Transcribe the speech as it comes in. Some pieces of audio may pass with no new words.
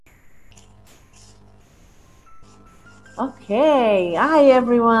Okay, hi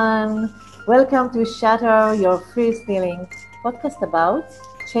everyone. Welcome to Shatter Your Fear Stealing podcast about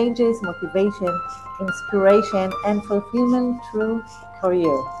changes, motivation, inspiration, and fulfillment through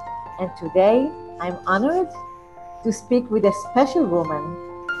career. And today, I'm honored to speak with a special woman,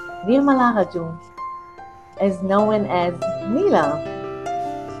 Nirmala Raju, as known as NILA,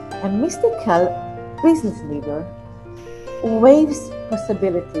 a mystical business leader who waves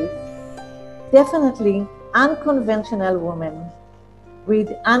possibilities, definitely unconventional woman with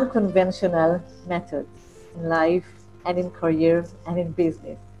unconventional methods in life and in career and in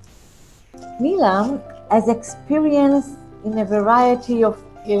business. Neelam has experience in a variety of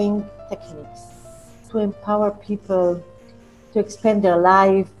healing techniques to empower people to expand their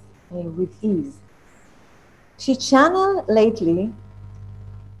life with ease. She channeled lately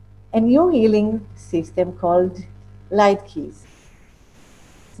a new healing system called Light Keys.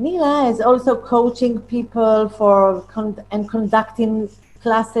 Neela is also coaching people and conducting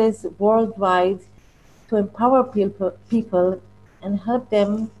classes worldwide to empower people and help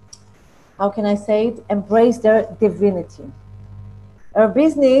them, how can I say it, embrace their divinity. Our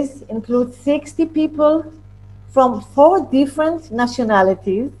business includes 60 people from 4 different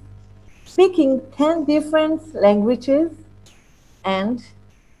nationalities, speaking 10 different languages, and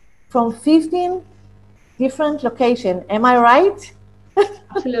from 15 different locations. Am I right?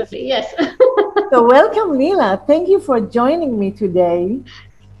 Absolutely, yes. So, welcome, Neela. Thank you for joining me today.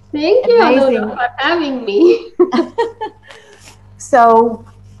 Thank you, Alona, Amazing. for having me. So,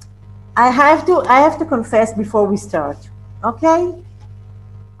 I have to confess before we start. Okay?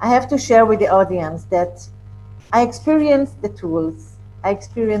 I have to share with the audience that I experienced the tools, I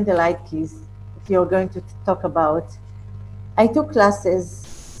experienced the light keys that you're going to talk about. I took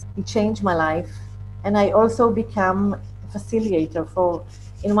classes, it changed my life, and I also became a facilitator for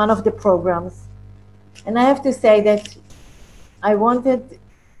in one of the programs. And I have to say that I wanted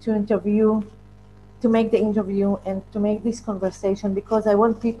to interview to make the interview and to make this conversation because I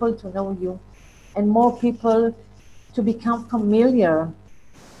want people to know you and more people to become familiar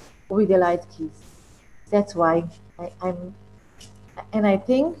with the light keys. That's why I'm, and I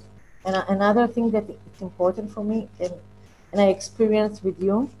think, and another thing that it's important for me, and I experience with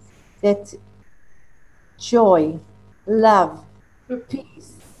you, that joy, love,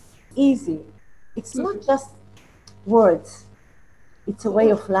 peace, easy. It's not just words; it's a way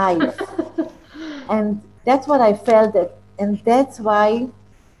of life, and that's what I felt that, and that's why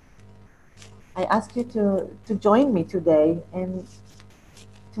I ask you to join me today and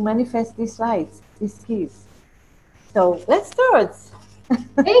to manifest these lights, these keys. So let's start.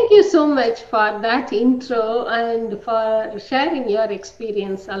 Thank you so much for that intro and for sharing your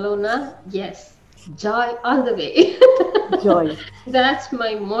experience, Alona. Yes, joy all the way. Joy. That's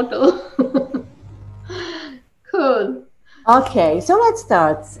my motto. Cool. Okay, so let's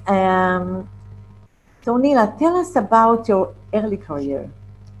start. So Neela, tell us about your early career.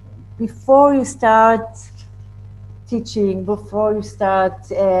 Before you start teaching, before you start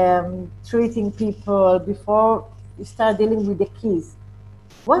treating people, before you start dealing with the keys,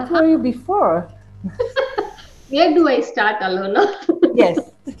 what Uh-huh. were you before? Where do I start, Alona? Yes.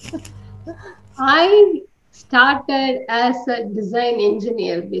 I started as a design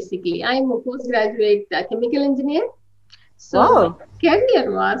engineer basically. I'm a postgraduate chemical engineer. So my Wow.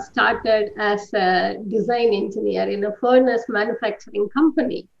 career was started as a design engineer in a furnace manufacturing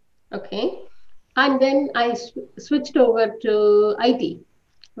company. Okay. And then I switched over to IT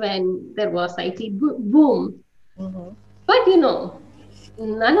when there was IT boom. Hmm. But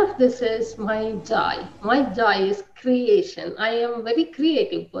none of this is my joy. My joy is creation. I am a very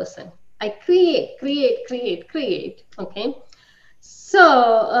creative person. I create. Okay. So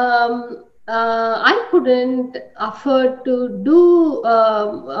I couldn't afford to do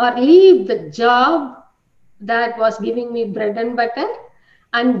or leave the job that was giving me bread and butter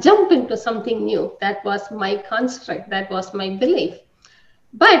and jump into something new. That was my construct. That was my belief.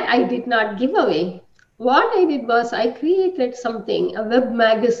 But I did not give away. What I did was I created something, a web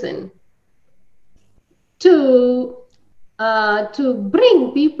magazine, to to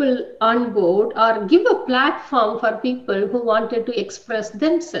bring people on board or give a platform for people who wanted to express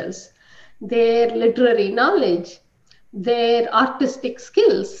themselves, their literary knowledge, their artistic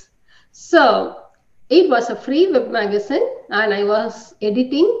skills. So it was a free web magazine, and I was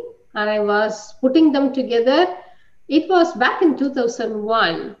editing and I was putting them together. It was back in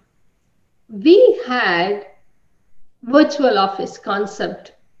 2001. We had virtual office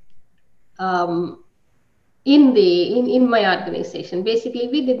concept um, in my organization. Basically,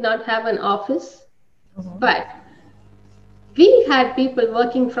 we did not have an office, Hmm. but we had people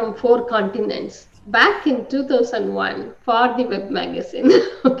working from 4 continents. back in 2001 for the web magazine.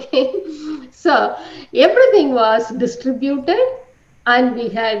 Okay, so everything was distributed and we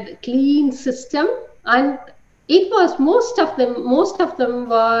had clean system, and it was most of them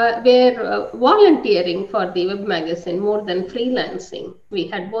were volunteering for the web magazine more than freelancing. We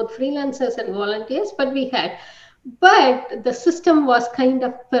had both freelancers and volunteers, but the system was kind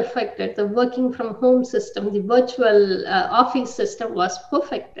of perfected. The working from home system, the virtual office system was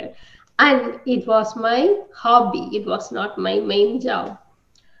perfected. And it was my hobby, it was not my main job.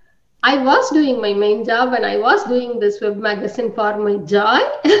 I was doing my main job and I was doing this web magazine for my joy.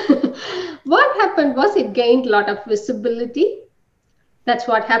 What happened was it gained a lot of visibility. That's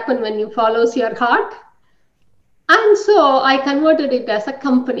what happened when you follows your heart. And so I converted it as a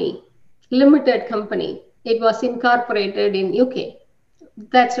company, limited company. It was incorporated in UK.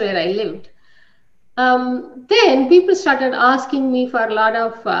 That's where I lived. Then people started asking me for a lot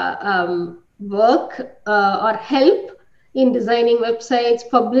of work or help in designing websites,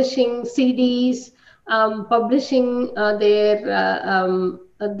 publishing CDs, publishing their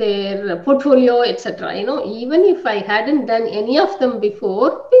portfolio, etc. Even if I hadn't done any of them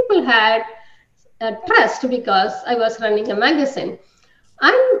before, people had trust because I was running a magazine.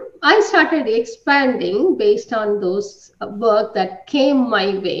 And I started expanding based on those work that came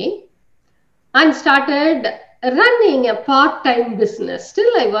my way, and started running a part-time business.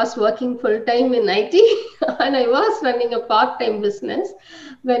 Still, I was working full-time in IT and I was running a part-time business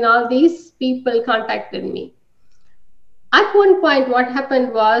when all these people contacted me. At one point, what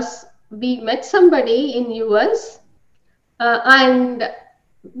happened was we met somebody in US and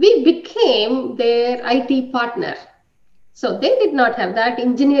we became their IT partner. So they did not have that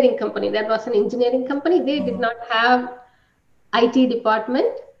engineering company. That was an engineering company. They did Mhm. not have IT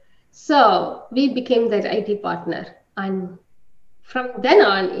department. So we became their IT partner. And from then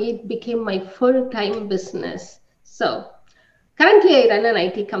on, it became my full-time business. So currently I run an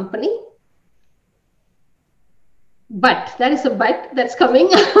IT company, but there is a but that's coming.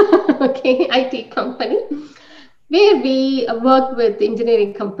 Okay, IT company where we work with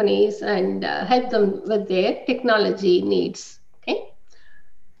engineering companies and help them with their technology needs. Okay,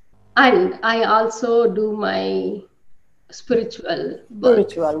 and I also do my spiritual work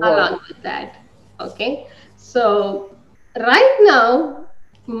Spiritual work. along with that. Okay, so right now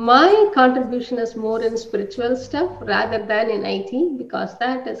my contribution is more in spiritual stuff rather than in IT because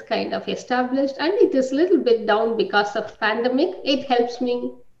that is kind of established and it is a little bit down because of pandemic. It helps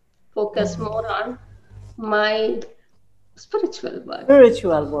me focus more on my spiritual work.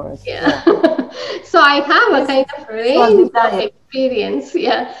 Spiritual work. Yeah. Yeah. So I have a Yes, kind of spiritual range of desire. experience.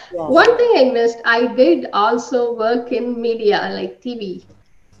 Yeah. Yes. One thing I missed, I did also work in media like TV.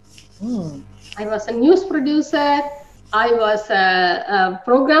 Mm. I was a news producer. I was a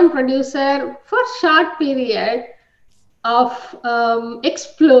program producer for short period of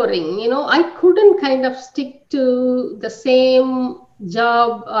exploring. I couldn't kind of stick to the same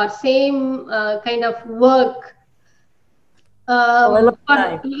job or same kind of work For a long for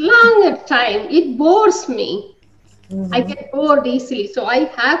time. longer time. It bores me. I Hmm. get bored easily, so I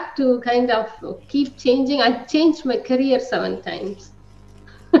have to kind of keep changing. I changed my career 7 times.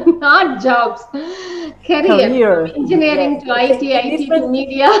 Not jobs, career from Career. engineering Yes. to IT, It's a IT to different.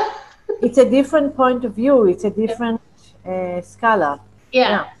 media. It's a different point of view. It's a different scala. Yeah,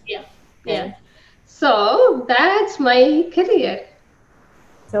 Yeah. yeah, yeah. Okay. So that's my career.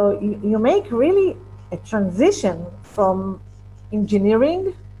 So you make really a transition from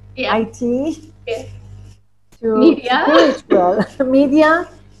engineering, Yeah, IT, yeah. to Media. spiritual media,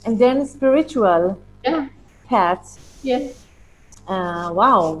 and then spiritual Yeah, paths. yeah.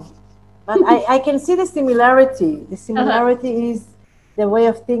 Wow. But I can see the similarity. The Uh-huh. similarity is the way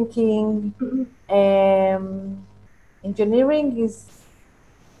of thinking. Mhm. Um, Engineering is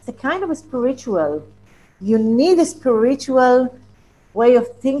it's a kind of a spiritual. You need a spiritual way of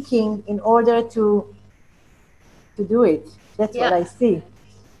thinking in order to do it. That's what Yeah. I see.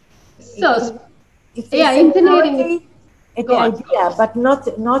 So, It, it's a yeah, engineering is similarity at the God. idea, but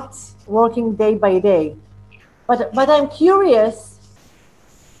not working day by day. But I'm curious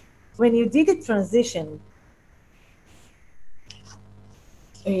when you did the transition,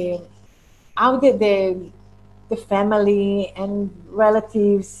 uh, how did the family and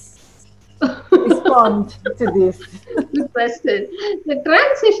relatives respond to this? Good question. The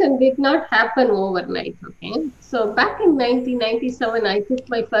transition did not happen overnight. Okay. So back in 1997, I took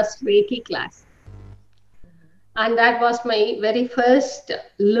my first Reiki class, and that was my very first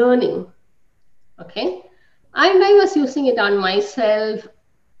learning. Okay. And I was using it on myself,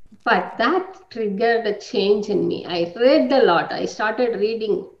 but that triggered a change in me. I read a lot. I started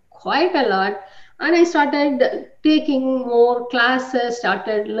reading quite a lot. And I started taking more classes,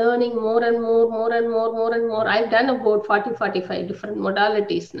 started learning more and more, more and more. I've done about 40, 45 different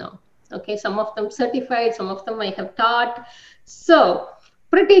modalities now. Okay, some of them certified, some of them I have taught. So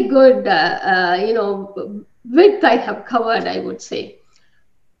pretty good, width I have covered, I would say.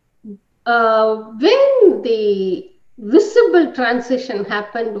 When the visible transition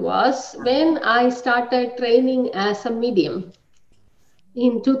happened was when I started training as a medium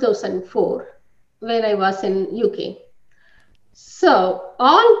in 2004 when I was in UK. So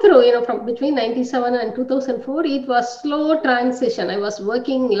all through, from between 97 and 2004, it was slow transition. I was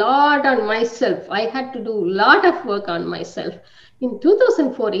working a lot on myself. I had to do a lot of work on myself. In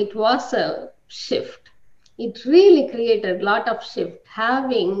 2004, it was a shift. It really created a lot of shift,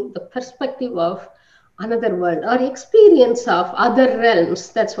 having the perspective of another world or experience of other realms.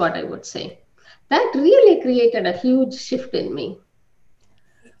 That's what I would say. That really created a huge shift in me.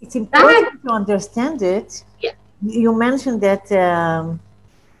 It's That, important to understand it. yeah, You mentioned that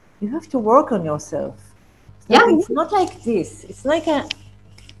you have to work on yourself. yeah, It's not like this. It's like a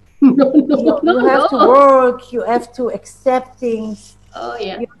no, no, no, you have to no. work. You have to accept things. Oh,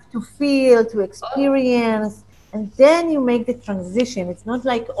 yeah. You have to feel, to Oh, experience, and then you make the transition. It's not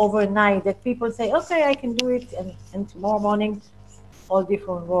like overnight that people say, "Okay, I can do it," and tomorrow morning, all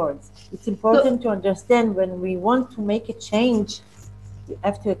different words. It's so, important to understand when we want to make a change. You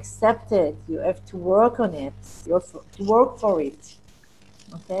have to accept it. You have to work on it. You have to work for it.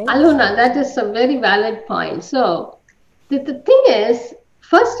 Okay. Alona, that is a very valid point. So, the thing is,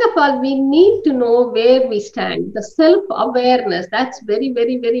 first of all, we need to know where we stand. The self awareness, that's very,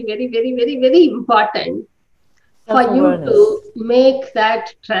 very, very, very, very, very, very important for Self you awareness. to make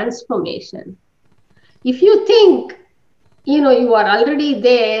that transformation. If you think, you are already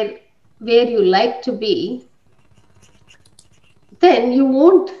there where you like to be, then you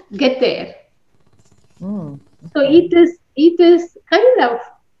won't get there. Mm, So okay. it is kind of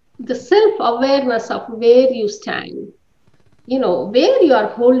the self awareness of where you stand, where you are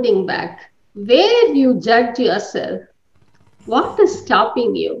holding back, where you judge yourself, what is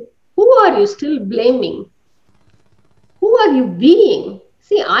stopping you, who are you still blaming, who are you being.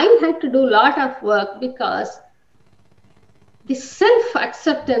 See, I had to do a lot of work because the self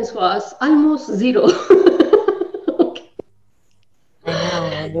acceptance was almost zero. Okay. I know.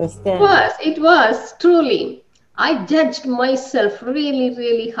 I understand. It was truly. I judged myself really,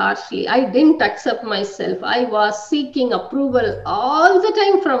 really harshly. I didn't accept myself. I was seeking approval all the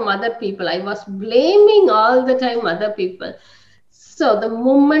time from other people. I was blaming all the time other people. So the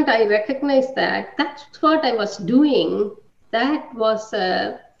moment I recognized that, that's what I was doing. That was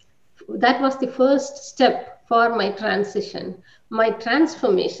that was the first step for my transition, my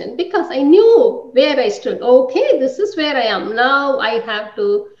transformation, because I knew where I stood. Okay, this is where I am. Now I have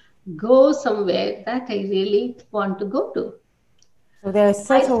to go somewhere that I really want to go to. So there is I,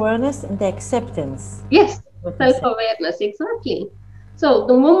 self awareness and the acceptance. yes, What you self say. awareness, exactly. So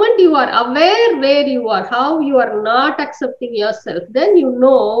the moment you are aware where you are, how you are not accepting yourself, then you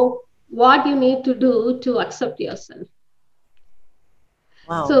know what you need to do to accept yourself.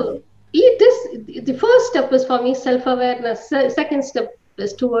 Wow. So it is the first step is for me self-awareness. Second step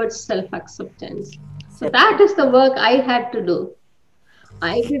is towards self-acceptance. So that Acceptance. is the work I had to do.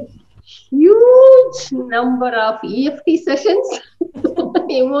 I did huge number of EFT sessions,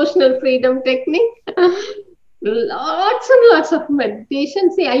 emotional freedom technique, lots and lots of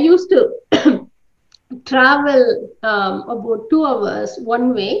meditation. See, I used to travel about 2 hours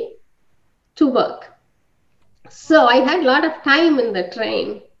one way to work. So I had a lot of time in the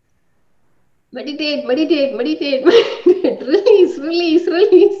train. Meditate, meditate, meditate, meditate, release, release,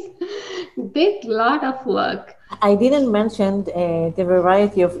 release. Did lot of work. I didn't mention the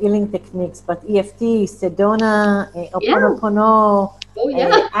variety of healing techniques, but EFT, Sedona, Yeah. Oponopono, Oh,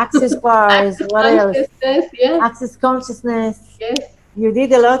 yeah. Access bars, Access what else? consciousness. Yes. Access consciousness. Yes. You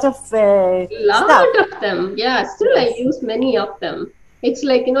did a lot of stuff. Lot of them. Yeah. Still, I Yes, use many of them. It's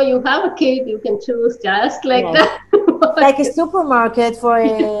like, you have a kid, you can choose just like yes. that. It's like a supermarket for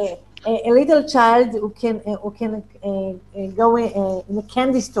a little child who can go in a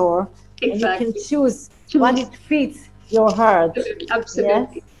candy store, and you can Exactly. choose what Choose. it fits your heart. Absolutely. Yes.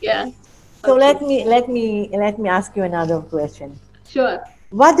 Absolutely. Yeah. So let Absolutely. me let me let me ask you another question. Sure.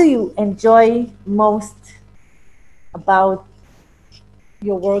 What do you enjoy most about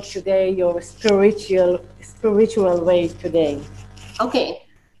your work today, your spiritual way today? Okay.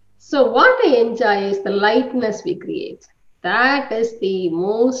 So, what I enjoy is the lightness we create. That is the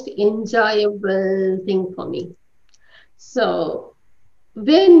most enjoyable thing for me. So,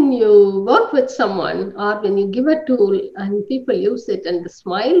 when you work with someone or when you give a tool and people use it and the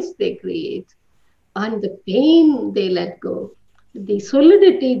smiles they create, and the pain they let go, the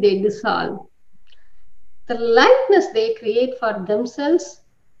solidity they dissolve, the lightness they create for themselves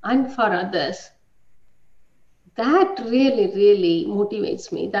and for others. That really, really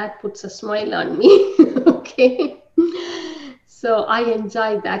motivates me. That puts a smile on me. Okay. So I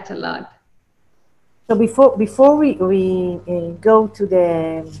enjoy that a lot. So before we go to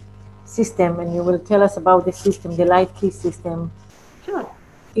the system, and you will tell us about the system, the light key system, Sure.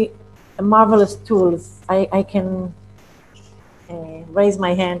 it, marvelous tools. I can raise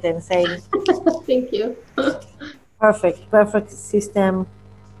my hand and say, Thank you. perfect system.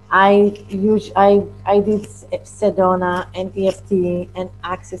 I did Sedona and EFT and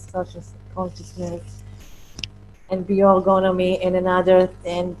Access Consciousness and Bioergonomy and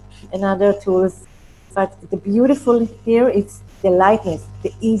another tools. But the beautiful here is the lightness,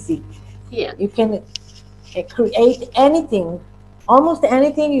 the easy. Yeah. You can create anything, almost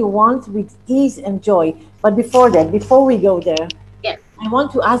anything you want with ease and joy. But before that, before we go there, Yeah. I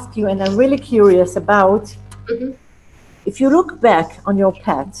want to ask you, and I'm really curious about Hmm. if you look back on your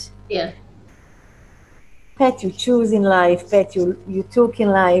Yeah. pet you choose in life, pet you took in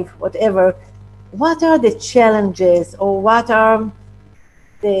life, whatever, what are the challenges or what are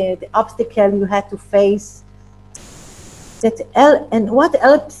the obstacle you had to face and what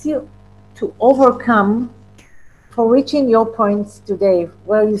helps you to overcome for reaching your points today,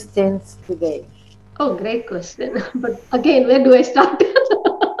 where you stand today? Oh, great question. But again, where do I start?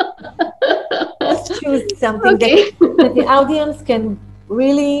 Just choose something Okay. that the audience can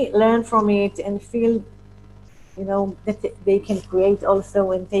really learn from it and feel, that they can create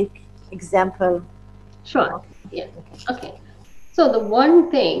also and take example. Sure. Okay. Yeah. Okay. Okay. So the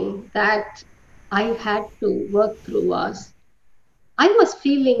one thing that I had to work through was I was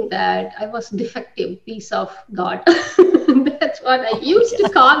feeling that I was defective piece of God. That's what I Oh my used to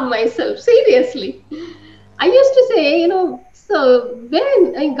God. call myself. Seriously. I used to say, so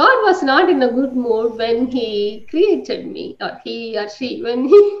when God was not in a good mood when He created me, or he or she, when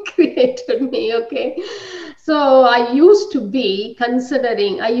He created me, okay. So I used to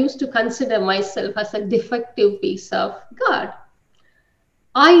consider myself as a defective piece of God.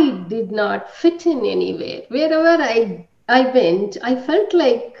 I did not fit in anywhere. Wherever I went, I felt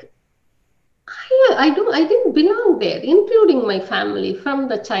like I didn't belong there, including my family from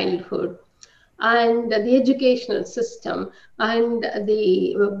the childhood and the educational system and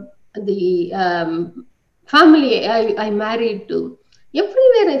the family I married to.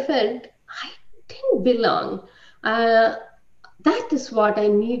 Everywhere I felt I didn't belong. Uh, that is what I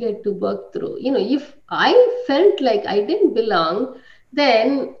needed to work through. If I felt like I didn't belong,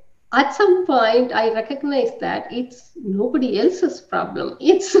 then at some point I recognized that it's nobody else's problem,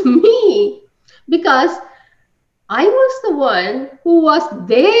 it's me. Because I was the one who was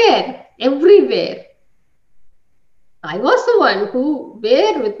there everywhere. I was the one who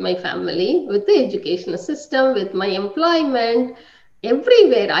were with my family, with the educational system, with my employment,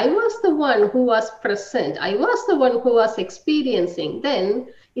 everywhere. I was the one who was present. I was the one who was experiencing. Then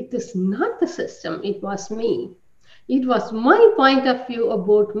it is not the system, it was me. It was my point of view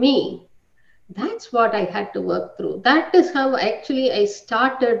about me. That's what I had to work through. That is how actually I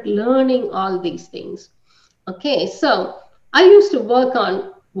started learning all these things. Okay, so I used to work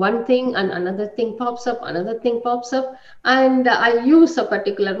on one thing and another thing pops up, another thing pops up, and I use a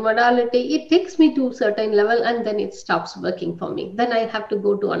particular modality. It takes me to a certain level and then it stops working for me. Then I have to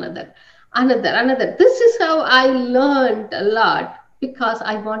go to another. This is how I learned a lot because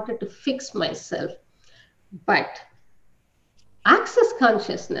I wanted to fix myself. But access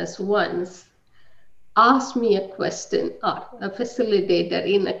consciousness once asked me a question, or a facilitator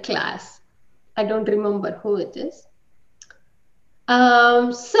in a class. I don't remember who it is.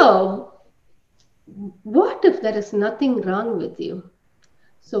 So what if there is nothing wrong with you?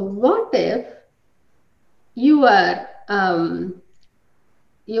 So what if your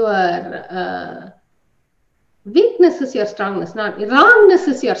your weakness is your strongness, not wrongness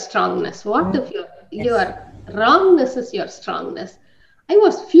is your strongness? What if your Yes. wrongness is your strongness? I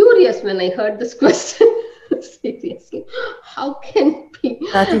was furious when I heard this question. Seriously, how can be?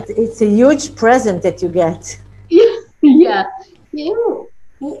 But it's a huge present that you get. Yeah, yeah.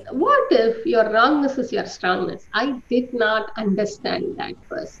 What if your wrongness is your strongness? I did not understand that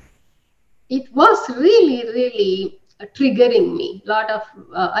first. It was really, really triggering me.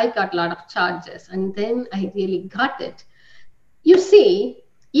 I got a lot of charges, and then I really got it. You see,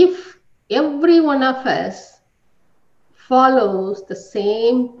 if every one of us follows the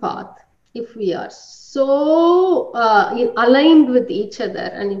same path, if we are so aligned with each other,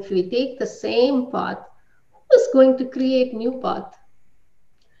 and if we take the same path, who is going to create new path?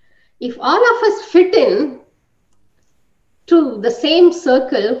 If all of us fit in to the same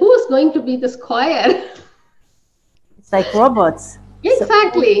circle, who is going to be the square? It's like robots. So who's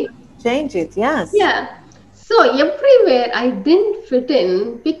Exactly. going to change it? Yes. Yeah. So everywhere I didn't fit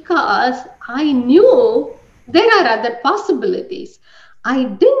in because I knew there are other possibilities. I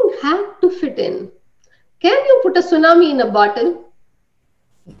didn't have to fit in. Can you put a tsunami in a bottle?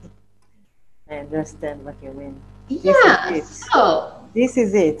 I understand what you mean. This is Yeah. it. So This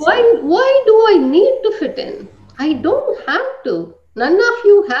is it. why do I need to fit in? I don't have to. None of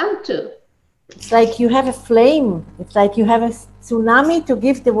you have to. It's like you have a flame. It's like you have a tsunami to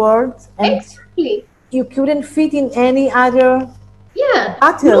give the world, and Exactly. you couldn't fit in any other Yeah. No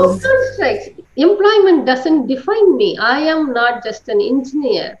battles. constructs. Employment doesn't define me. I am not just an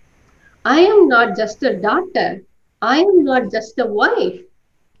engineer. I am not just a daughter. I am not just a wife.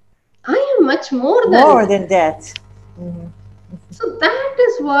 I am much more than More that. than that. Mhm. So that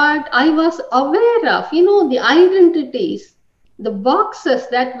is what I was aware of. The identities, the boxes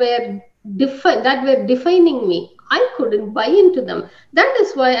that were defining me. I couldn't buy into them. That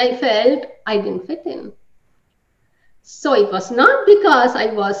is why I felt I didn't fit in. So it was not because I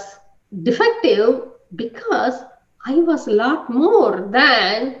was defective, because I was a lot more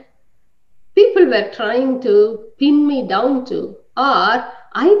than people were trying to pin me down to, or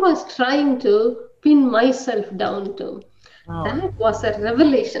I was trying to pin myself down to. Wow. That was a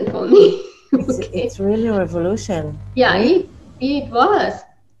revelation for me. Okay. It's really a revolution. Yeah, Really? it was.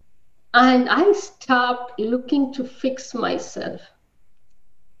 And I stopped looking to fix myself.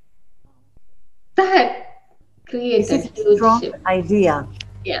 That This is created a huge strong shift. idea.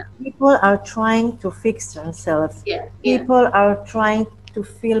 Yeah, People are trying to fix themselves. yeah, yeah, People are trying to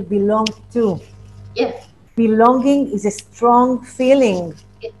feel belonged to. yeah, Belonging is a strong feeling,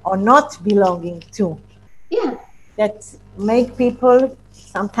 or not belonging to, yeah, that make people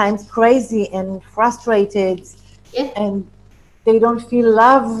sometimes crazy and frustrated, yeah, and they don't feel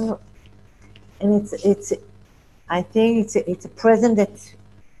love. And it's I think it's a present that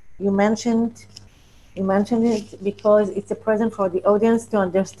you mentioned. You mentioned it because it's a present for the audience to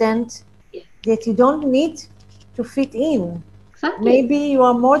understand yeah. that you don't need to fit in. Exactly. Maybe you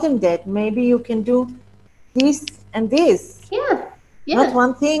are more than that. Maybe you can do this and this, Yeah, not yeah,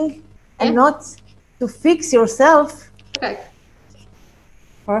 one thing, and yeah. not to fix yourself. Correct.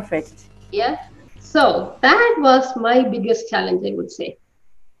 Perfect. Yeah. So that was my biggest challenge, I would say.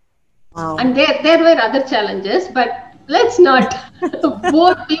 Wow. And there were other challenges, but let's not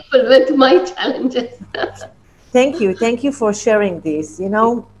bore people with my challenges. Thank you. Thank you for sharing this.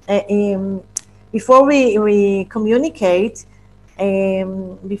 Before we communicate,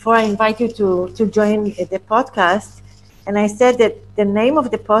 before I invite you to join the podcast, and I said that the name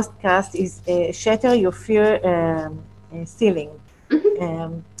of the podcast is Shatter Your Fear Ceiling. Mhm.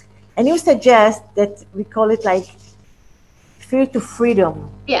 Um, and you suggest that we call it like fear to freedom,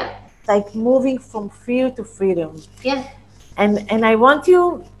 Yeah, like moving from fear to freedom. yeah, And I want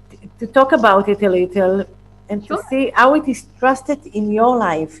you to talk about it a little and to sure. see how it is trusted in your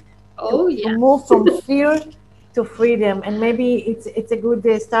life Oh, to yeah, move from fear to freedom. And maybe it's a good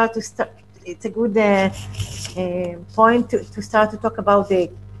start. It's a good point to start to talk about the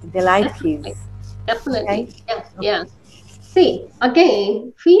light keys. definitely, Okay. definitely. Yeah, Okay. yeah. See,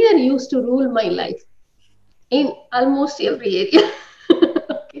 again, fear used to rule my life in almost every area.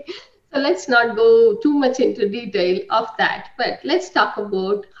 Okay. So let's not go too much into detail of that, but let's talk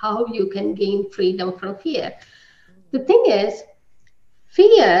about how you can gain freedom from fear. The thing is,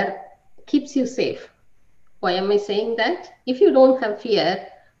 fear keeps you safe. Why am I saying that? If you don't have fear,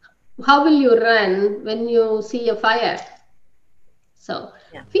 how will you run when you see a fire? So,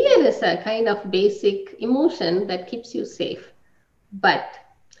 Yeah. fear is a kind of basic emotion that keeps you safe. But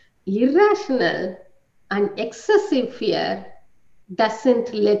irrational and excessive fear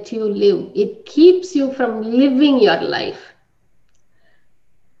doesn't let you live, it keeps you from living your life.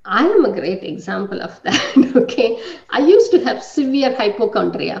 I am a great example of that. Okay. I used to have severe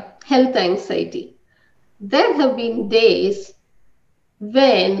hypochondria, health anxiety. There have been days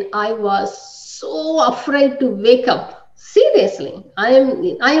when I was so afraid to wake up. Seriously, I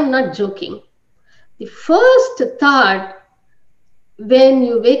am not joking. The first thought when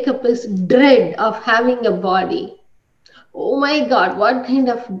you wake up is dread of having a body. Oh my God, what kind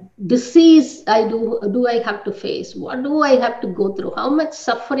of disease do I have to face? What do I have to go through? How much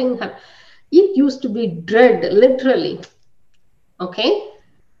suffering have it used to be dread, literally. Okay.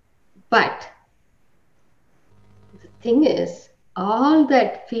 But the thing is, all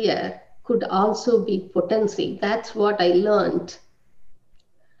that fear could also be potency. That's what I learned.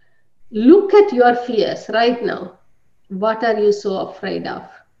 Look at your fears right now. What are you so afraid of?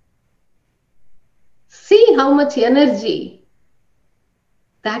 See how much energy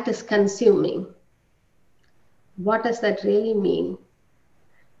that is consuming. What does that really mean?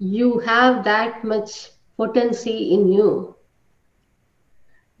 You have that much potency in you.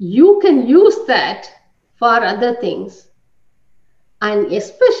 You can use that for other things. And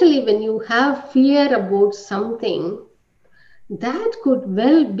especially when you have fear about something, that could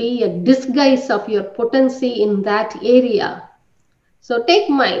well be a disguise of your potency in that area. So take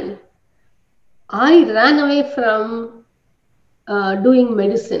mine. I ran away from doing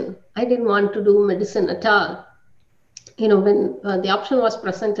medicine. I didn't want to do medicine at all. When the option was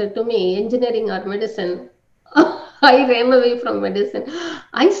presented to me, engineering or medicine, I ran away from medicine.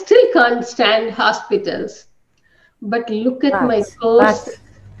 I still can't stand hospitals. But look at my But course. but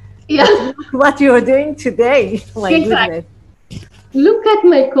Yeah, but look what you are doing today. My exactly. goodness. Look at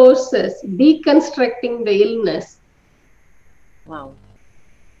my courses, deconstructing the illness Wow.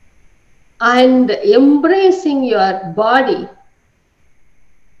 and embracing your body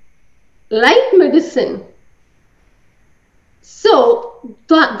like medicine. So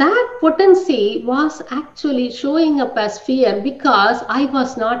that potency was actually showing up as fear because I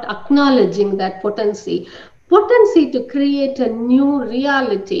was not acknowledging that potency. Potency to create a new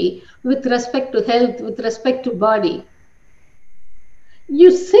reality with respect to health, with respect to body. You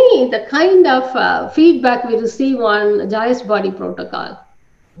see the kind of feedback we receive on Joyous Body Protocol.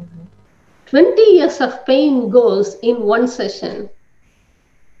 20 years of pain goes in one session.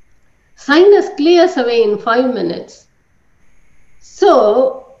 Sinus clears away in 5 minutes.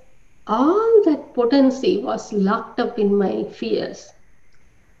 So, all that potency was locked up in my fears.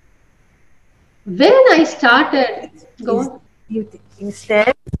 When I started, go Is on. you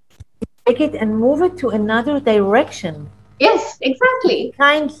instead take it and move it to another direction. Yes, It's exactly.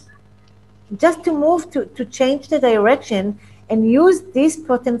 kind just to move to change the direction and use this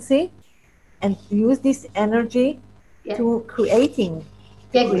potency and use this energy Yeah, to creating,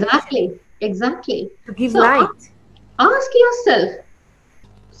 to creation, exactly, exactly. to give So light. ask yourself,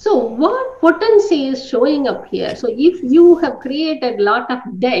 so what potency is showing up here? So if you have created a lot of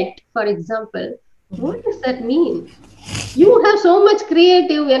debt, for example, what does that mean? You have so much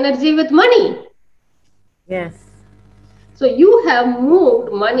creative energy with money. Yes. So you have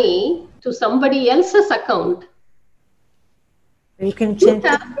moved money to somebody else's account. You can You change the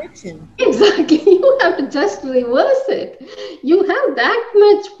have direction. exactly, you have to just reverse it. You have that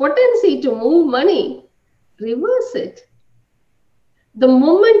much potency to move money. Reverse it. The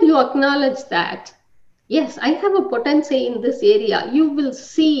moment you acknowledge that, yes, I have a potency in this area, you will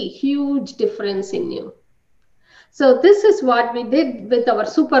see huge difference in you. So this is what we did with our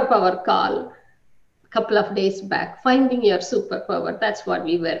superpower call a couple of days back, finding your superpower. That's what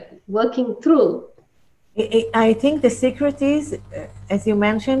we were working through. I think the secret is, as you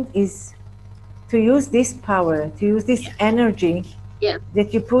mentioned, is to use this power, to use this energy Yeah,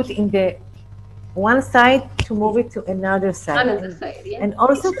 that you put in the one side to move it to another side, another side. Yeah, and it's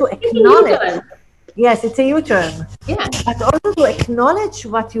also to just taking you acknowledge. turn. Yes, it's a U-turn, Yeah, but also to acknowledge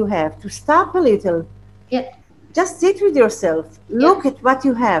what you have, to stop a little, yeah, just sit with yourself, yeah, look at what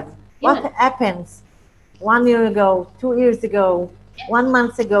you have, what yeah, happens 1 year ago, 2 years ago, 1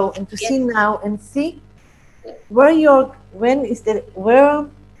 month ago, and to see yes, now and see yeah, where you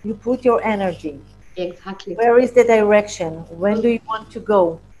put your energy, exactly. where is the direction, when Mm, do you want to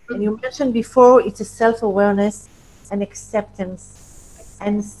go. And mm, you mentioned before it's a self-awareness and acceptance,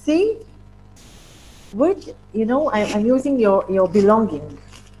 and see which, I'm using your belonging.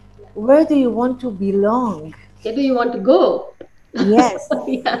 Where do you want to belong? where do you want to go? Yes.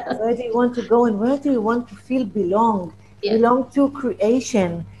 Yeah, Where do you want to go and where do you want to feel belong? yeah. Belong to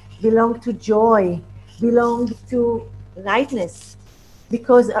creation, belong to joy, belong to lightness.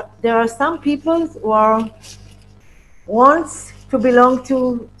 Because there are some people who are wants to belong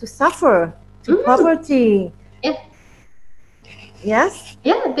to suffer, to Mm, poverty. yeah, Yes?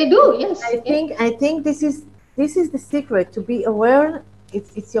 yeah, they do. Yes, yeah, I think this is the secret to be aware.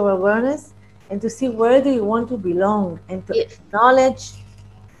 It's your awareness and to see where do you want to belong and to yes, acknowledge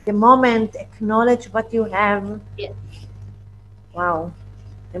the moment, acknowledge what you have. yeah. Wow,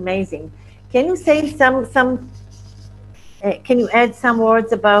 amazing. Can you say can you add some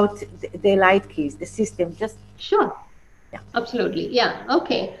words about the light keys, the system? Just, Sure, yeah. absolutely. Yeah,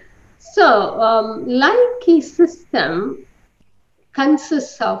 okay. So, light key system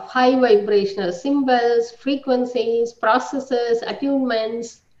consists of high vibrational symbols, frequencies, processes,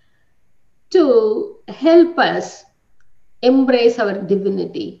 attunements to help us embrace our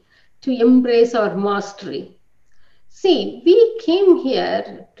divinity, to embrace our mastery. See, we came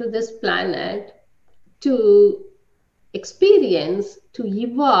here to this planet to experience, to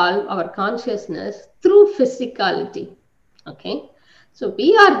evolve our consciousness through through physicality. Okay, so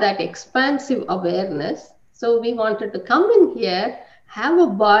we are that expansive awareness. So we wanted to come in here, have a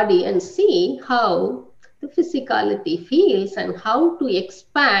body, and see how the physicality feels and how to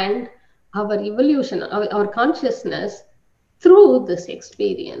expand our evolution, our consciousness through this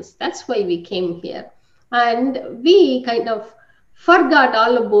experience. That's why we came here. And we kind of forgot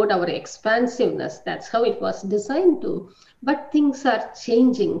all about our expansiveness. That's how it was designed to. But things are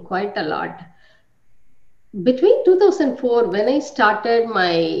changing quite a lot. Between 2004, when I started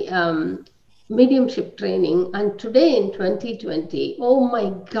my mediumship training, and today in 2020, oh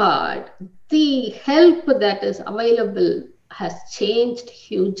my God, the help that is available has changed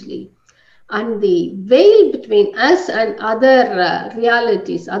hugely, and the veil between us and other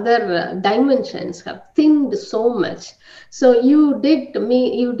realities, other dimensions have thinned so much. So you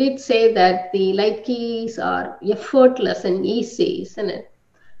did say that the light keys are effortless and easy, isn't it?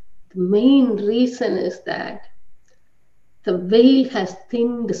 The main reason is that the veil has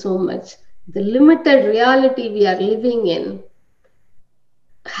thinned so much. The limited reality we are living in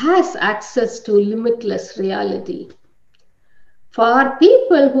has access to limitless reality. For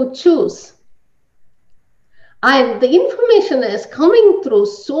people who choose, and the information is coming through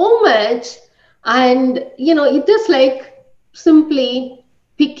so much, and it is like simply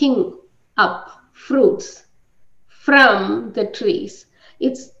picking up fruits from the trees.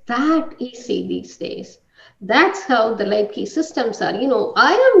 It's that easy these days. That's how the light key systems are.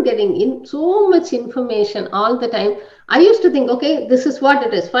 I am getting in so much information all the time. I used to think, okay, this is what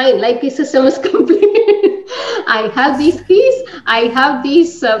it is. Fine, light key system is complete. I have these keys. I have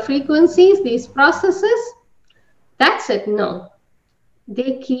these frequencies, these processes. That's it. No,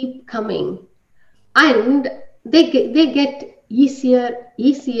 they keep coming, and they get easier,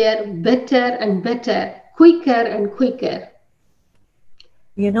 better and better, quicker and quicker.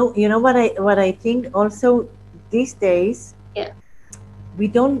 What I think also these days Yeah. we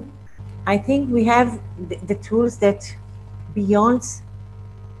don't. I think we have the tools that beyond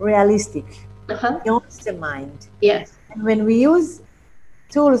realistic, Uh-huh. beyond the mind, Yes. and when we use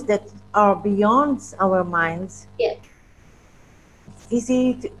tools that are beyond our minds, Yeah. it's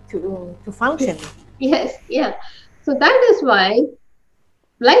easy to function. Yes. Yeah. So that is why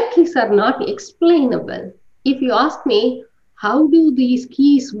light keys are not explainable. If you ask me, how do these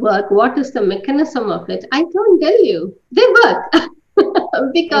keys work? What is the mechanism of it? I can't tell you. They work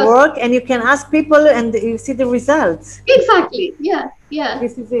They because work, and you can ask people, and you see the results. exactly. Yeah. Yeah.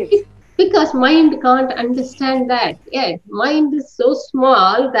 This is it. Be- Because mind can't understand that. Yeah. Mind is so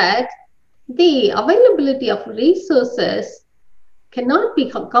small that the availability of resources cannot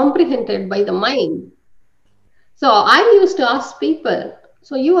be comprehended by the mind. So I used to ask people,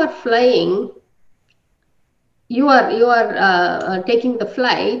 so you are flying, you are taking the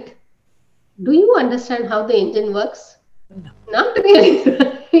flight. Do you understand how the engine works? No. Not really,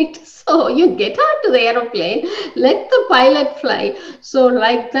 right? So you get onto the aeroplane, let the pilot fly. So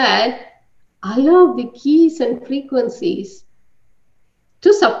like that, allow the keys and frequencies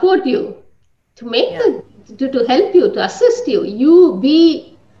to support you, to make Yeah. to help you, to assist you. You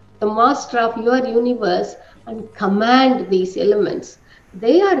be the master of your universe and command these elements.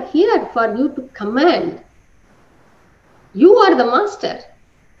 They are here for you to command. You are the master.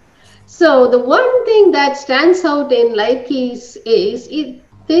 So the one thing that stands out in light keys is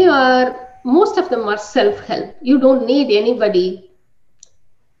they are, most of them are self-help. You don't need anybody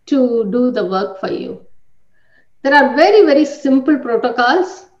to do the work for you. There are very, very simple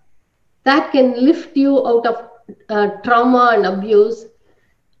protocols that can lift you out of trauma and abuse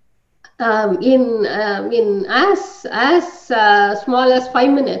in as small as 5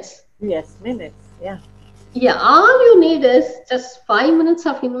 minutes. Yes, minutes. Yeah. Yeah, all you need is just 5 minutes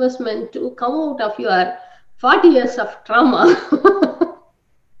of investment to come out of your 40 years of trauma.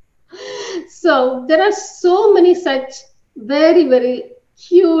 So there are so many such very, very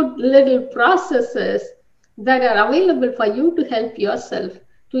cute little processes that are available for you to help yourself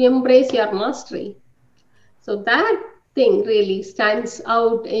to embrace your mastery. So that thing really stands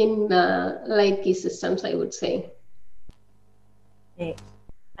out in light key systems, I would say. Eh,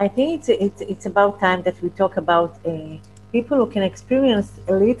 I think it's about time that we talk about people who can experience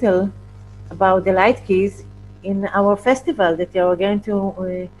a little about the light keys in our festival that you are going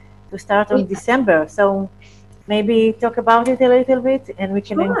to start Oh, on yeah, December. So maybe talk about it a little bit, and we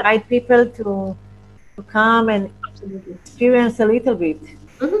can sure, invite people to come and absolutely. experience a little bit.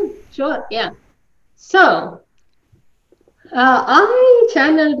 Sure, yeah. So I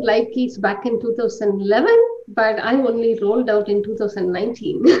channeled light keys back in 2011, but I only rolled out in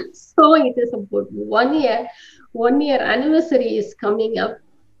 2019. So it is about 1 year. 1 year anniversary is coming up.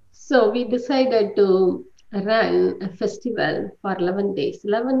 So we decided to run a festival for 11 days,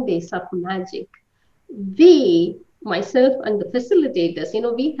 11 days of magic. We, myself and the facilitators,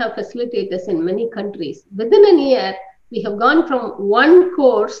 we have facilitators in many countries. Within a year, we have gone from one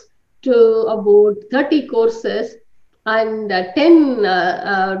course to about 30 courses and 10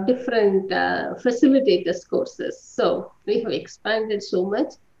 different facilitators courses. So we have expanded so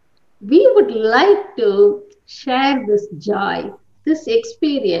much. We would like to share this joy, this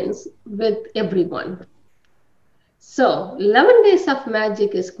experience with everyone. So, 11 days of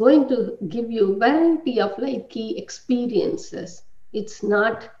magic is going to give you variety of like key experiences. It's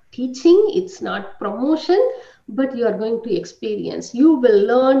not teaching, it's not promotion, but you are going to experience. You will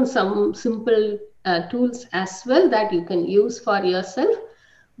learn some simple tools as well that you can use for yourself,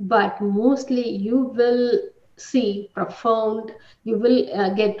 but mostly you will see profound, you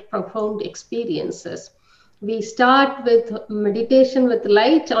will get profound experiences. We start with meditation with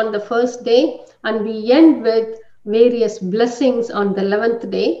light on the first day, and we end with various blessings on the 11th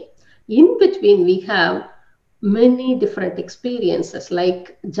day. In between, we have many different experiences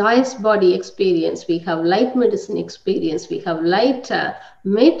like joyous body experience, we have light medicine experience, we have light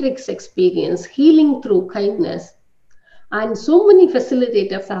matrix experience, healing through kindness, and so many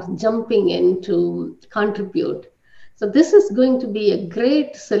facilitators are jumping in to contribute. So this is going to be a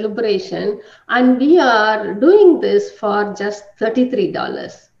great celebration, and we are doing this for just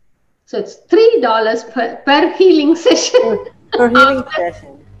 $33. So it's $3 per healing session. For healing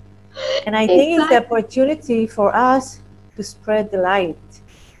session. And I think it's the Exactly. opportunity for us to spread the light,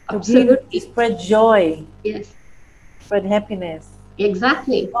 to Absolutely. spread joy, Yes. spread happiness,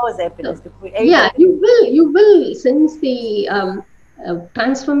 Exactly. cause happiness, So, to create yeah, happiness. you will sense the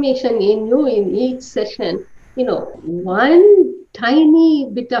transformation in you in each session. One tiny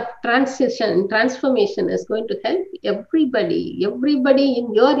bit of transformation is going to help everybody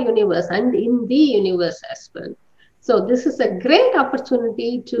in your universe and in the universe as well. So, this is a great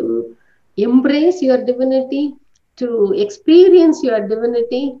opportunity to embrace your divinity, to experience your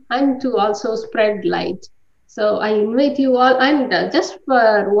divinity, and to also spread light. So I invite you all, and just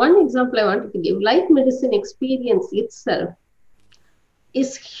for one example, I wanted to give light medicine experience itself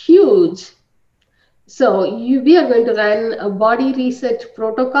is huge. So we are going to run a body reset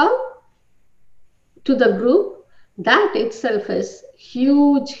protocol to the group. That itself is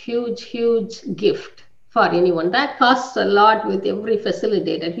huge, huge, huge gift for anyone. That costs a lot with every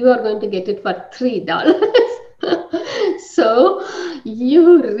facilitator. You are going to get it for $3. So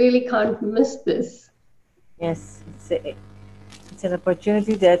you really can't miss this. Yes, it's an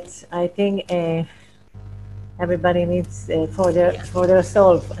opportunity that I think everybody needs Yeah, for their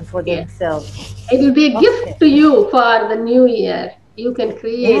soul and for yeah. themselves. It will be a gift Okay. to you for the new year. You can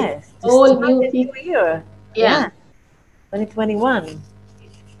create Yes, to all start new the people. new year. Yeah. Yeah, 2021.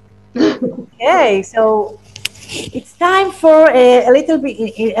 Okay, so it's time for a little bit,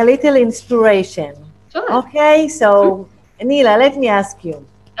 a little inspiration. Sure. Okay, so Neela, let me ask you,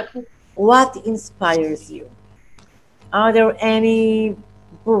 Okay. what inspires you? Are there any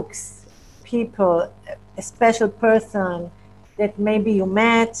books, people, a special person that maybe you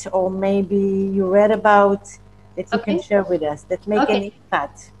met or maybe you read about that you can Okay. share with us that make an Okay.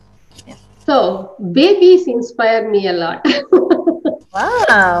 impact? Yeah. So babies inspire me a lot.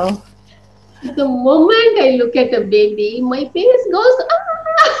 Wow. The moment I look at a baby, my face goes ah!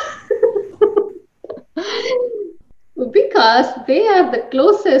 Because they are the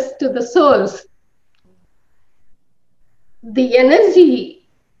closest to the source. The energy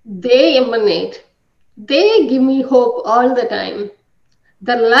they emanate, they give me hope all the time.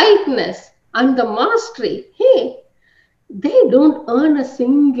 The lightness and the mastery. Hey, they don't earn a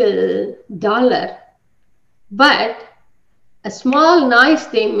single dollar, but a small noise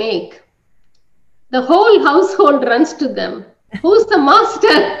they make, the whole household runs to them. Who's the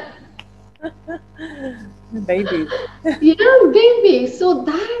master? Babies. Yeah, baby. So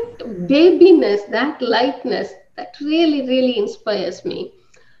that babiness, that lightness, that really, really inspires me.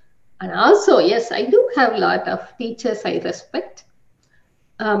 And also, yes, I do have a lot of teachers I respect.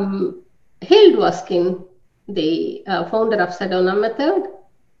 Hild Waskin, the founder of Sedona Method,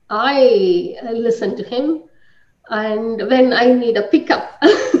 I listen to him, and when I need a pickup,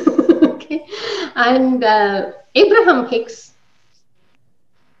 okay, and Abraham Hicks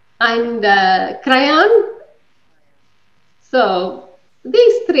and Crayon. So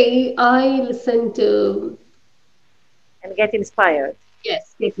these three I listen to. And get inspired.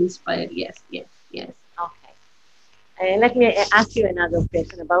 Yes, get inspired. Yes, yes, yes. Okay. Let me ask you another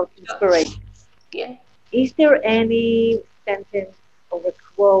question about Sure. inspiration. Yeah. Is there any sentence or a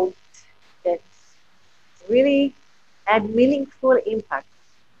quote that really had meaningful impact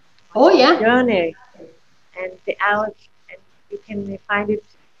Oh, the yeah. journey and the out, and you can find it,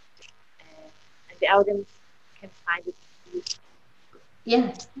 and the audience can find it useful.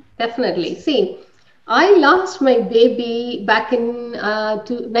 Yeah, definitely. See, I lost my baby back in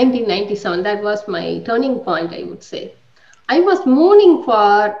 1997. That was my turning point, I would say. I was mourning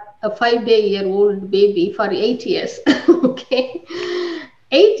for a 5-day-year-old baby for 8 years. Okay,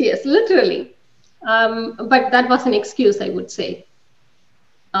 8 years, literally. But that was an excuse, I would say.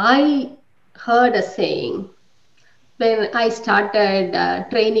 I heard a saying when I started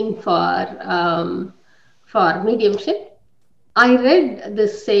training for mediumship. I read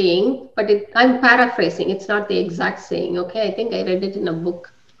this saying, but I'm paraphrasing. It's not the exact saying. Okay, I think I read it in a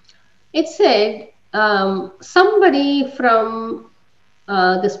book. It said somebody from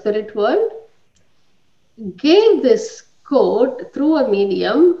the spirit world gave this quote through a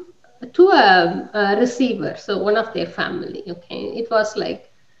medium to a receiver, so one of their family. Okay, it was like,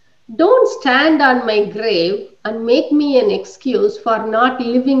 "Don't stand on my grave and make me an excuse for not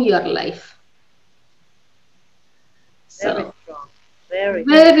living your life." Very So strong, very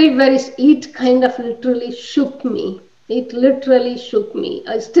strong. very, very, it kind of literally shook me. It literally shook me.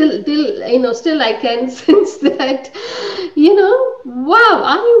 I still, till, still I can sense that, wow,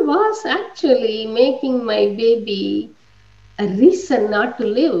 I was actually making my baby a reason not to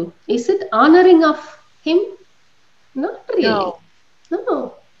live. Is it honoring of him? Not really. No,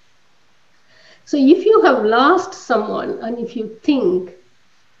 No. So if you have lost someone and if you think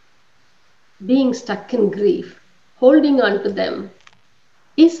being stuck in grief, holding on to them,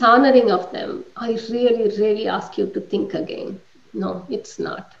 is honoring of them, I really, really ask you to think again. No, it's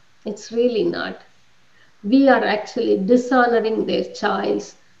not. It's really not. We are actually dishonoring their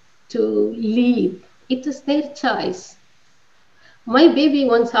choice to leave. It is their choice. My baby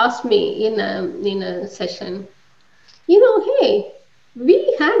once asked me in a session, hey,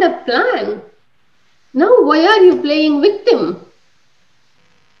 we had a plan. Now why are you playing victim?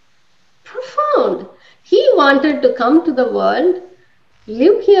 Profound. He wanted to come to the world,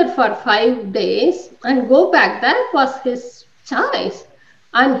 live here for 5 days, and go back. That was his choice.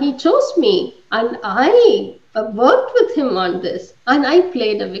 And he chose me. And I worked with him on this. And I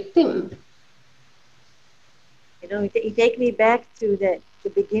played a victim. it take me back to the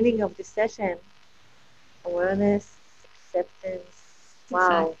beginning of the session. Awareness, acceptance.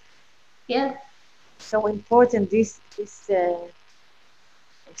 Exactly. Wow, Yeah. so important. These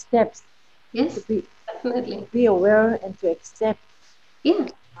steps to Yes. be to Definitely. be aware and to accept. Yeah.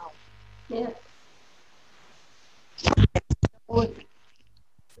 Wow. Yeah. We're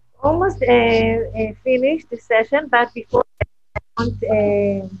almost finished the session, but before I want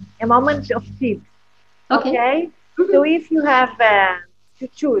a moment of tips. Okay. Okay, so Mhm. if you have to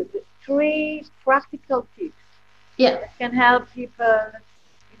choose three practical tips Yeah. that can help people,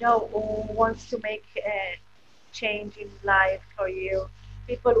 who wants to make a change in life, career,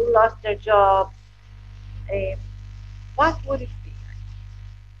 people who lost their jobs, um, what would it be?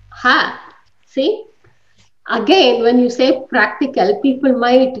 Ha. See? Again, when you say practical, people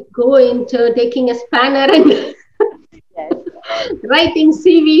might go into taking a spanner and Yes, writing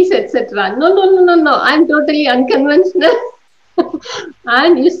CVs, etc. No, no, no, no, no. I'm totally unconventional.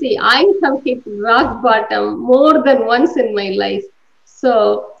 And you see, I have hit rock bottom more than once in my life.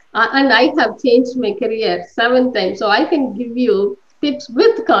 So, and I have changed my career 7 times. So I can give you tips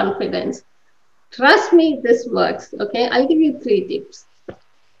with confidence. Trust me, this works. Okay, I'll give you 3 tips.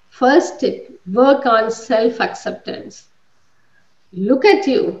 First tip, work on self acceptance. Look at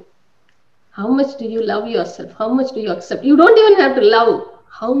you. How much do you love yourself? How much do you accept? You don't even have to love.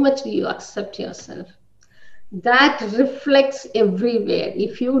 How much do you accept yourself? That reflects everywhere.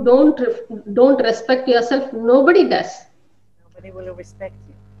 If you don't respect yourself, nobody does. nobody will respect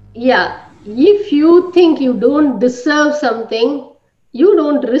you. Yeah, if you think you don't deserve something, you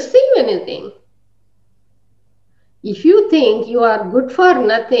don't receive anything. If you think you are good for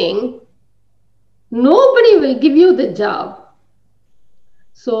nothing, nobody will give you the job.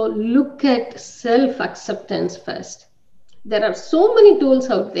 So look at self acceptance first. There are so many tools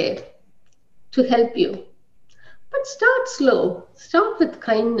out there to help you. But start slow. Start with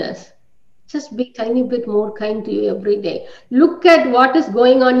kindness. Just be tiny bit more kind to you every day. Look at what is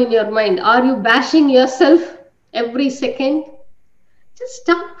going on in your mind. Are you bashing yourself every second? Just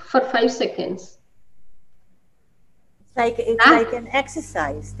stop for 5 seconds. That, It's like an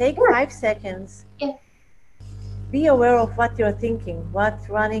exercise. Take yeah, 5 seconds. yeah, Be aware of what you're thinking, what's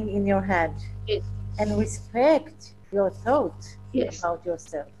running in your head, yes, and respect your thoughts yes, about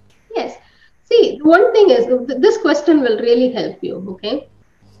yourself. yes. See, one thing is, this question will really help you. Okay.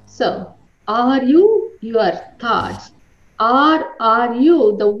 So, are you your thoughts? Or are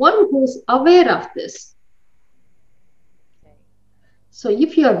you the one who's aware of this? Okay. So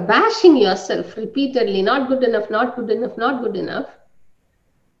if you are bashing yourself repeatedly, not good enough, not good enough, not good enough,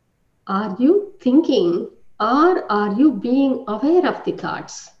 are you thinking or are you being aware of the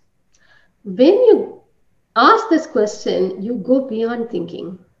thoughts? When you ask this question, you go beyond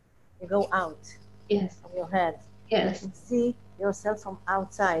thinking. You go out Yes, from your head. You yes, can see yourself from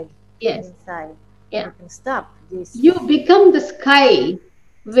outside and yes, inside. And yeah. you can stop this. You become the sky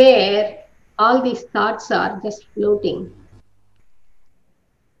where all these thoughts are just floating.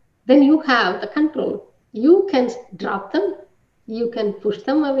 Then you have the control. You can drop them, you can push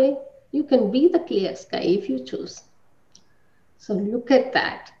them away, you can be the clear sky if you choose. So look at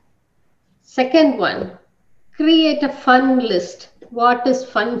that. Second one, create a fun list. What is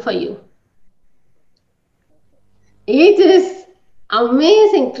fun for you? It is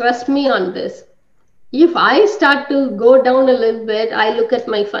amazing, trust me on this. If I start to go down a little bit, I look at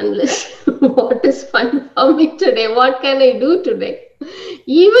my fun list. What is fun for me today? What can I do today?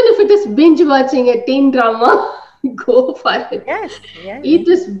 Even if it is binge watching a teen drama, go for it. Yes, yes. It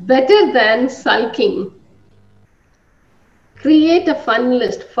is better than sulking. Create a fun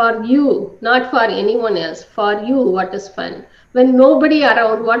list for you, not for anyone else. For you, what is fun? When nobody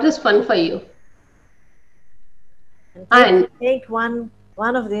around, what is fun for you? And And take one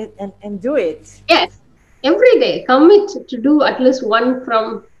of it and do it yes, every day commit to do at least one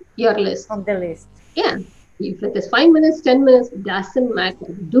from your list. from the list. Yeah, if it is 5 minutes, 10 minutes, doesn't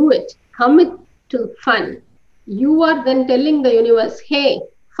matter. Do it. Commit to fun. You are then telling the universe, hey,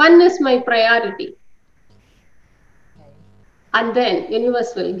 fun is my priority. Okay. And then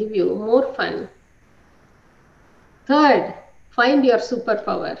universe will give you more fun. Third, find your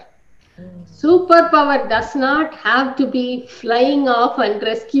superpower. Mm. Superpower does not have to be flying off and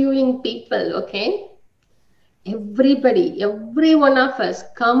rescuing people, okay? Everybody, every one of us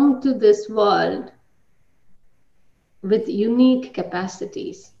come to this world with unique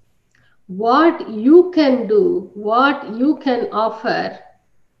capacities. What you can do, what you can offer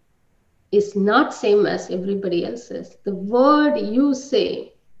is not same as everybody else's. The word you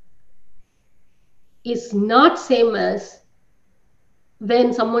say is not same as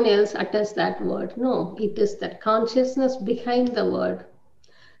when someone else utters that word. No, it is that consciousness behind the word.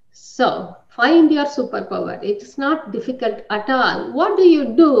 So find your superpower. It is not difficult at all. What do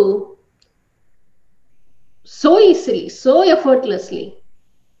you do so easily, so effortlessly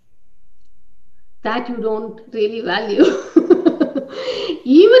that you don't really value?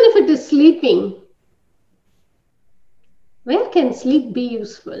 Even if it is sleeping, where can sleep be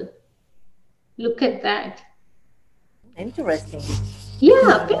useful? Look at that. Interesting.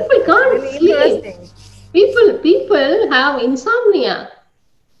 Yeah, people It's can't really sleep. interesting. People have insomnia.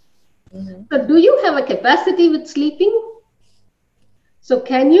 Hmm. So do you have a capacity with sleeping? So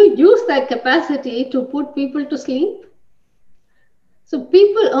can you use that capacity to put people to sleep? So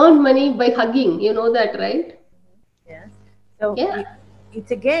people earn money by hugging, you know that, right? Yes. So Yeah,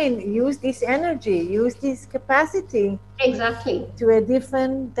 it's again use this energy, use this capacity exactly. to a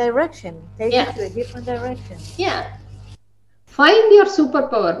different direction. Take it to a Yes. different direction. Yeah. Find your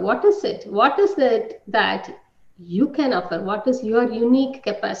superpower. What is it? What is it that you can offer? What is your unique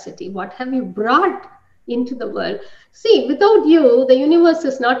capacity? What have you brought into the world? See, without you, the universe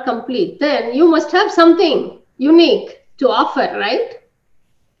is not complete. Then you must have something unique to offer, right?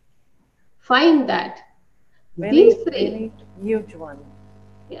 Find that. These Really, three. really huge one.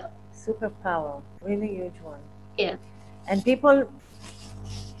 Yeah. Superpower. Really huge one. Yeah. And people,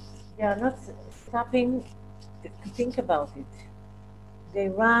 they are not stopping to think about it. They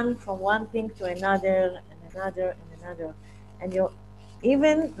run from one thing to another and another and another. And you're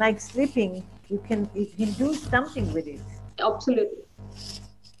even like sleeping, you can do something with it. Absolutely.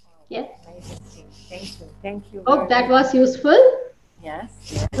 Yeah. Amazing thing. Thank you. Thank you Hope very that much. was useful. Yes,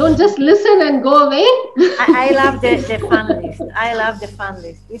 yes. Don't just listen and go away. I love the fun list. I love the fun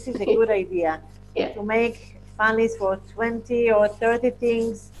list. This is a good idea Yeah. to make fun list for 20 or 30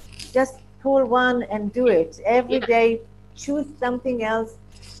 things. Just pull one and do it. Yeah. Every day, choose something else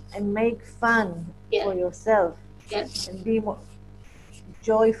and make fun Yeah. for yourself Yeah. and be more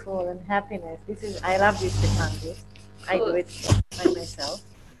joyful and happiness. This is, I love this the fun list. I do Good. it by myself.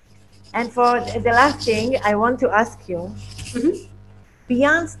 And for the last thing, I want to ask you, Mhm.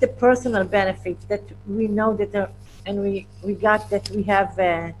 beyond the personal benefits that we know that are, and we got that we have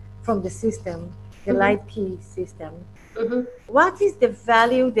from the system, the Mhm. light key system, Mhm. what is the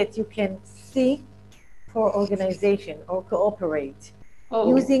value that you can see for organization or cooperate Oh,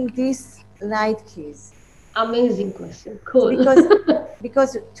 using these light keys? amazing question. Cool. Because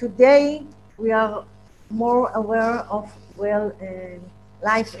because today we are more aware of, well,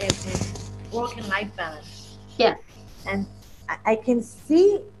 life and work and life balance. Yeah, And I can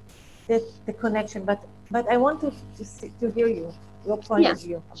see that the connection, but I want to hear you, your point yeah, of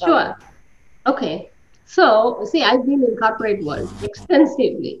view about it. sure. Okay. So, see, I've been in corporate world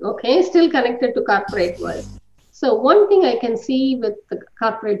extensively, okay, still connected to corporate world. So, one thing I can see with the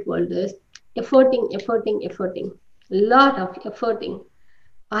corporate world is efforting, lot of efforting.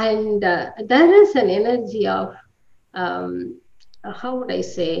 And there is an energy of, um, how would I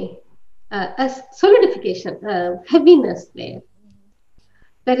say, a solidification, heaviness there.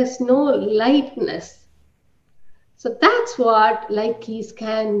 There is no lightness. So that's what light keys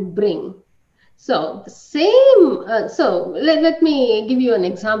can bring. So the same, let me give you an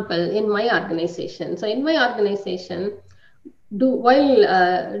example in my organization. So in my organization,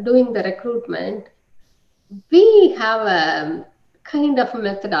 while doing the recruitment, we have a kind of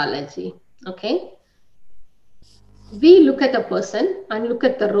methodology. Okay, we look at a person and look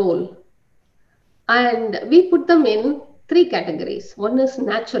at the role, and we put them in three categories. One is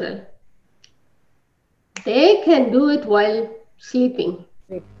natural; they can do it while sleeping.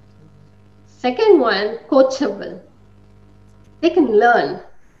 Sleep. Second one, coachable; they can learn.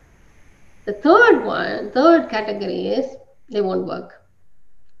 The third category is they won't work.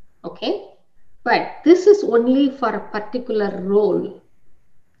 Okay. But this is only for a particular role.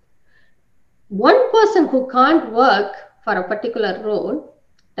 One person who can't work for a particular role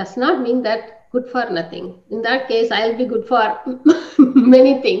does not mean that good for nothing. In that case, I'll be good for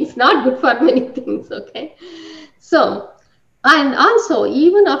many things, not good for many things. Okay. So, and also,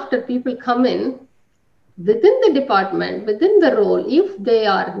 even after people come in within the department, within the role, if they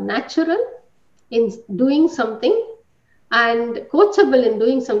are natural in doing something and coachable in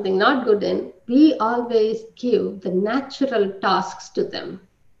doing something not good in, we always give the natural tasks to them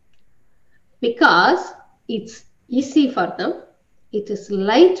because it's easy for them, it is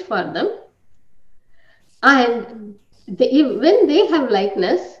light for them, and when they have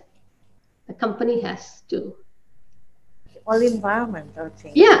lightness, the company has to. All environment are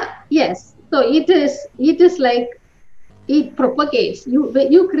changing. Yeah, yes. So it is like it propagates.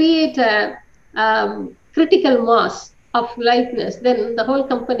 You create a critical mass of lightness, then the whole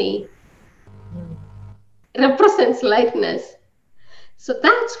company Mm. represents lightness. So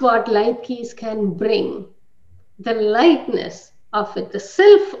that's what light keys can bring, the lightness of it, the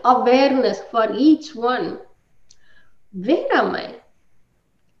self awareness for each one. Where am I?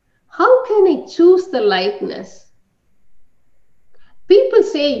 How can I choose the lightness? People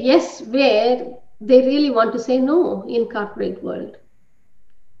say yes where they really want to say no in corporate world.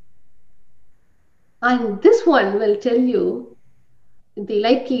 And this one will tell you the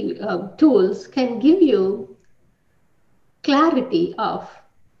light key tools can give you clarity of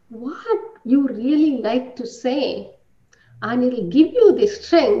what you really like to say, and it'll give you the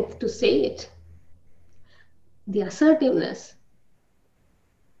strength to say it, the assertiveness.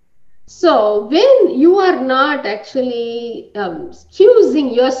 So when you are not actually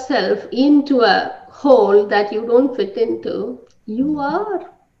squeezing yourself into a hole that you don't fit into, you are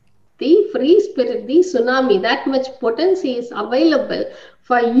the free spirit, the tsunami. That much potency is available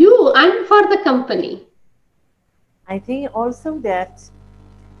for you and for the company. I think also that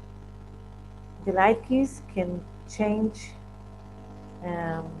the light keys can change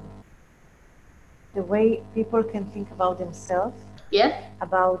um, the way people can think about themselves, Yeah,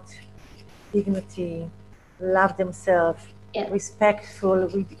 about dignity, love themselves, yeah, respectful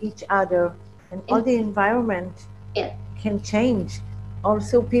with each other, and yeah, all the environment yeah, can change.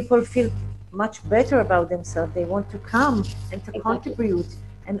 Also, people feel much better about themselves. They want to come and to exactly. contribute,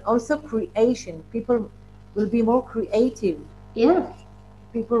 and also creation. People will be more creative. Yeah,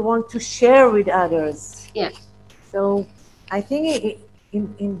 People want to share with others. yeah, So, I think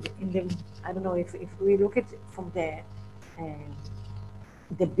in the, I don't know, if we look at it from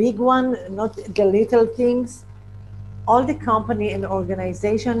the big one, not the little things, all the company and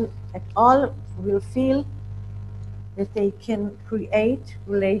organization at all will feel that they can create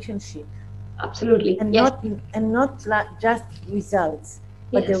relationship, absolutely. and Yes, not just results,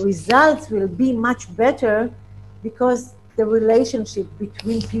 but the yes, results will be much better because the relationship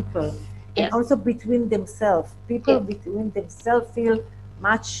between people and yes, also between themselves, people yes, between themselves feel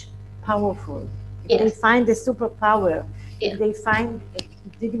much powerful if they yes, find the superpower, yeah, if they find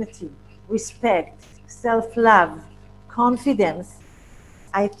dignity, respect, self-love, confidence.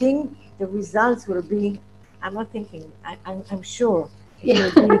 I think the results will be, I'm not thinking, I'm sure it yeah,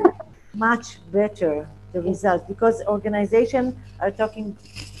 will be much better, the yeah, results, because organizations are talking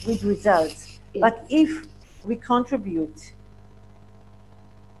with results. yeah, But if we contribute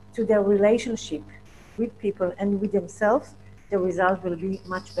to their relationship, with people and with themselves, the result will be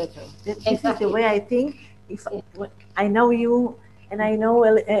much better. This is the Exactly. way I think. If Yeah. I know you and I know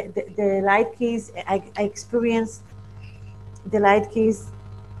the light keys, I experienced the light keys,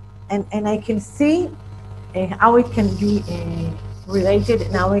 and I can see how it can be related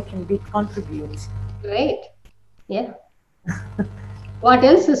and how it can be contribute. Great. Yeah. What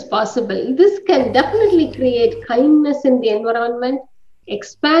else is possible? This can definitely create kindness in the environment,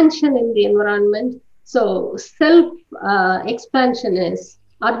 expansion in the environment. So, self expansion is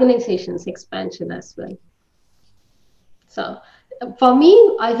organization's expansion as well. So, for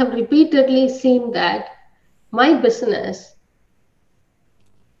me, I have repeatedly seen that my business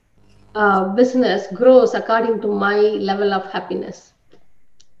grows according to my level of happiness.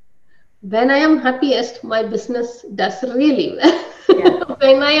 When I am happiest, my business does really Yeah, well.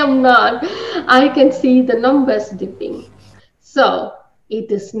 When I am not, I can see the numbers dipping. So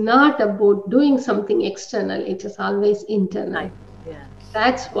it is not about doing something external, it is always internal. right. Yeah,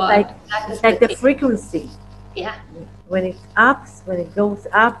 That's it's like what, that is it's the like the thing. frequency. Yeah, When it ups, when it goes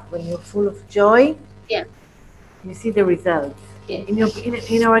up, when you're full of joy, yeah, you see the results yeah, in your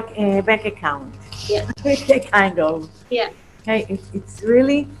in our bank account. yeah, Kind of. yeah, Okay, it's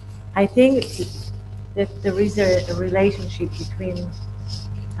really, I think that there is a relationship between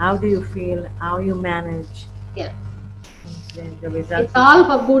how do you feel, how you manage, yeah. the result It's will all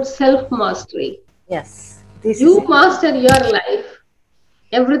come. about self mastery. Yes, this is You it. master your life,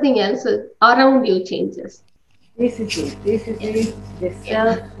 everything else around you changes. This is it. This is Yeah, it. The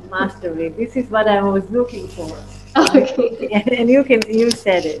yeah. self mastery. This is what I was looking for. Okay. And you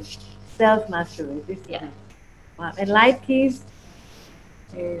said it. Self mastery. This is Yeah. it. Wow. And light keys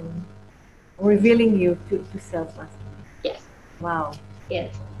um, revealing you to self mastery. Yes. Wow.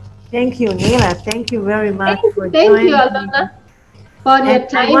 Yes. Thank you, Neela. Thank you very much for Thank you, joining me. Alona, for And your I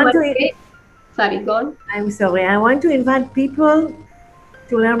time want and to, great. Sorry, go on. I'm sorry, I want to invite people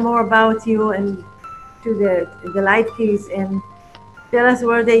to learn more about you and to the light keys, and tell us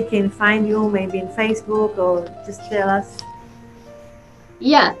where they can find you, maybe in Facebook, or just tell us.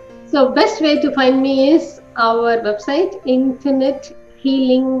 Yeah. So best way to find me is our website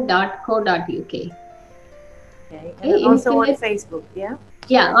infinitehealing.co.uk. Okay. And Okay, also on infinite. Facebook, yeah?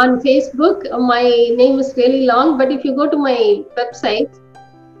 Yeah, on Facebook, my name is really long, but if you go to my website, Okay.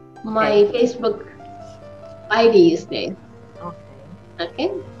 my Facebook ID is there. Okay.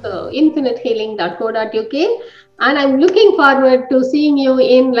 Okay, so infinitehealing.co.uk, and I'm looking forward to seeing you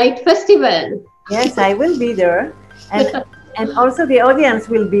in Light Festival. Yes, I will be there. And also the audience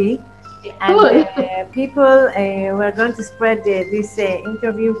will be. And Cool. people, we're going to spread this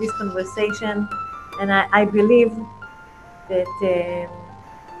interview, this conversation. And I believe that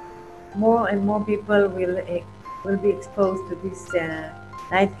more and more people will be exposed to these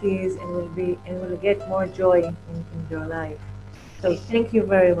light keys and will get more joy in their life. So thank you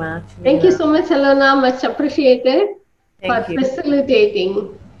very much, Thank you Neela. so much, Alona. Much appreciated for Thank you.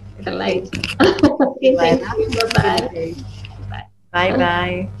 facilitating the light. Thank you. Okay, I thank love you. to Bye bye. facilitate. Bye. Bye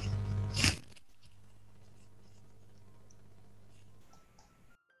bye.